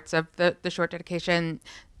two parts of the short dedication.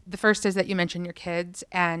 The first is that you mentioned your kids,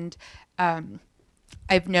 and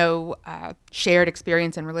I've no shared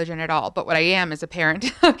experience in religion at all. But what I am is a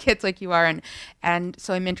parent of kids like you are. And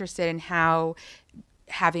so I'm interested in how,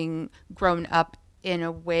 having grown up in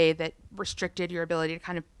a way that restricted your ability to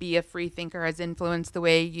kind of be a free thinker has influenced the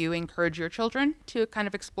way you encourage your children to kind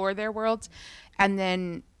of explore their worlds. And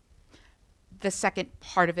then the second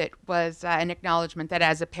part of it was an acknowledgement that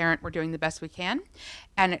as a parent, we're doing the best we can.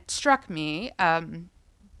 And it struck me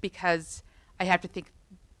because I have to think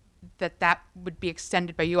that would be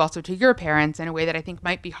extended by you also to your parents in a way that I think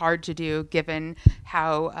might be hard to do given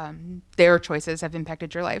how their choices have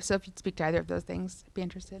impacted your life. So if you'd speak to either of those things, I'd be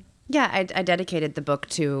interested. Yeah, I dedicated the book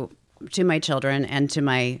to my children and to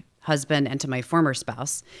my husband and to my former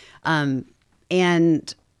spouse. And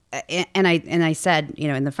I said,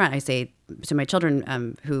 in the front, I say to my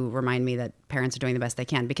children who remind me that parents are doing the best they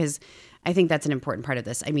can, because I think that's an important part of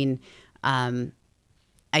this. I mean,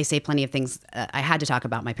 I say plenty of things. I had to talk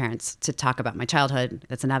about my parents to talk about my childhood.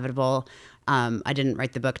 That's inevitable. I didn't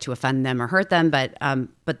write the book to offend them or hurt them, but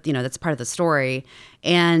that's part of the story.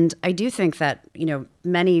 And I do think that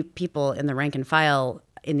many people in the rank and file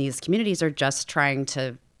in these communities are just trying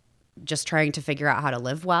to figure out how to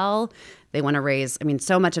live well. They want to raise. I mean,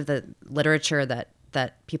 so much of the literature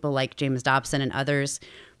that people like James Dobson and others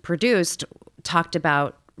produced talked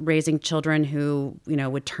about raising children who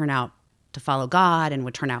would turn out to follow God and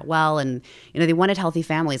would turn out well. And, they wanted healthy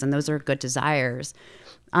families, and those are good desires.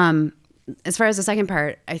 As far as the second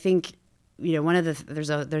part, I think, there's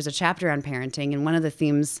a chapter on parenting, and one of the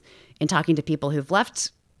themes in talking to people who've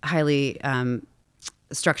left highly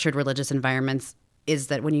structured religious environments is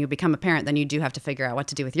that when you become a parent, then you do have to figure out what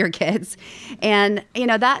to do with your kids. And,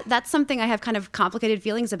 that's something I have kind of complicated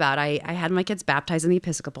feelings about. I had my kids baptized in the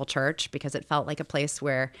Episcopal Church because it felt like a place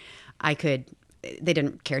where they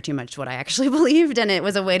didn't care too much what I actually believed, and it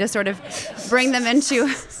was a way to sort of bring them into,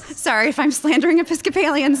 sorry if I'm slandering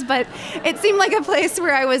Episcopalians, but it seemed like a place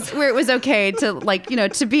where it was okay to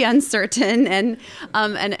to be uncertain, and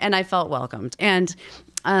I felt welcomed. And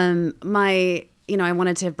I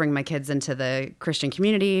wanted to bring my kids into the Christian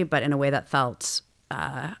community, but in a way that felt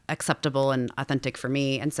acceptable and authentic for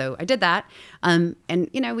me. And so I did that.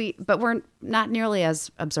 But we're not nearly as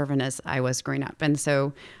observant as I was growing up. And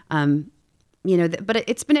so, but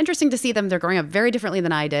it's been interesting to see them. They're growing up very differently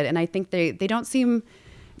than I did. And I think they don't seem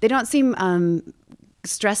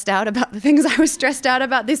stressed out about the things I was stressed out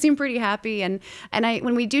about. They seem pretty happy. And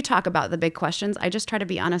when we do talk about the big questions, I just try to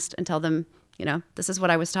be honest and tell them, this is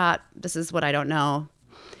what I was taught. This is what I don't know.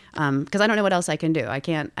 Because I don't know what else I can do. I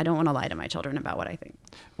don't want to lie to my children about what I think.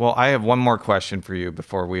 Well, I have one more question for you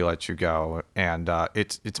before we let you go. And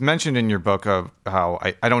it's mentioned in your book of how,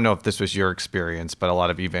 I don't know if this was your experience, but a lot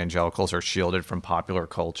of evangelicals are shielded from popular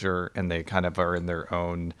culture, and they kind of are in their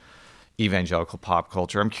own evangelical pop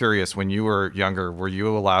culture. I'm curious, when you were younger, were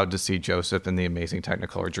you allowed to see Joseph in the Amazing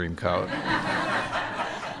Technicolor Dreamcoat?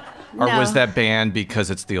 Or No. was that banned because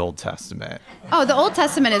it's the Old Testament? Oh, the Old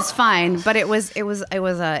Testament is fine, but it was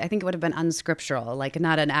I think it would have been unscriptural, like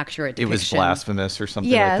not an accurate depiction. It was blasphemous or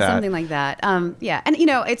something like that? Yeah, something like that. Yeah. And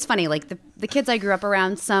it's funny, like the kids I grew up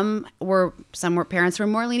around, some were parents were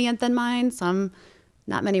more lenient than mine,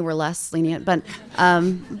 not many were less lenient, but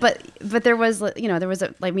there was,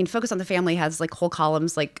 Focus on the Family has like whole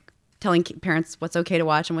columns like telling parents what's okay to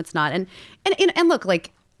watch and what's not. And look,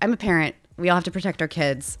 like, I'm a parent. We all have to protect our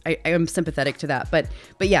kids. I am sympathetic to that. But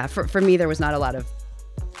yeah, for me, there was kind of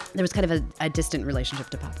a distant relationship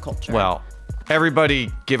to pop culture. Well, everybody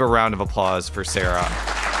give a round of applause for Sarah.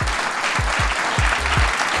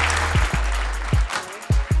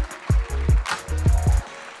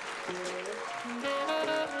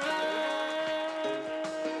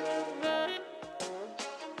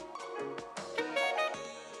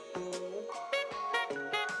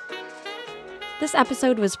 This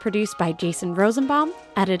episode was produced by Jason Rosenbaum,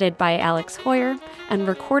 edited by Alex Hoyer, and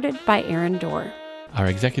recorded by Aaron Dorr. Our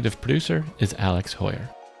executive producer is Alex Hoyer.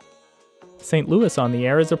 St. Louis on the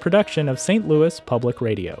Air is a production of St. Louis Public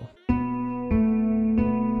Radio.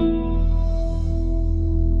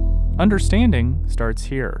 Understanding starts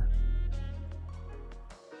here.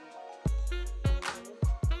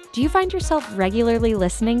 Do you find yourself regularly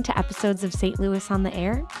listening to episodes of St. Louis on the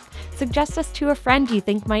Air? Suggest us to a friend you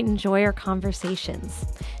think might enjoy our conversations.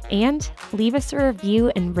 And leave us a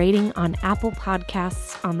review and rating on Apple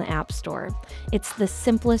Podcasts on the App Store. It's the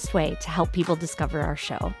simplest way to help people discover our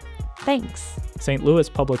show. Thanks. St. Louis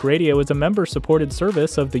Public Radio is a member-supported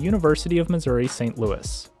service of the University of Missouri St.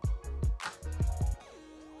 Louis.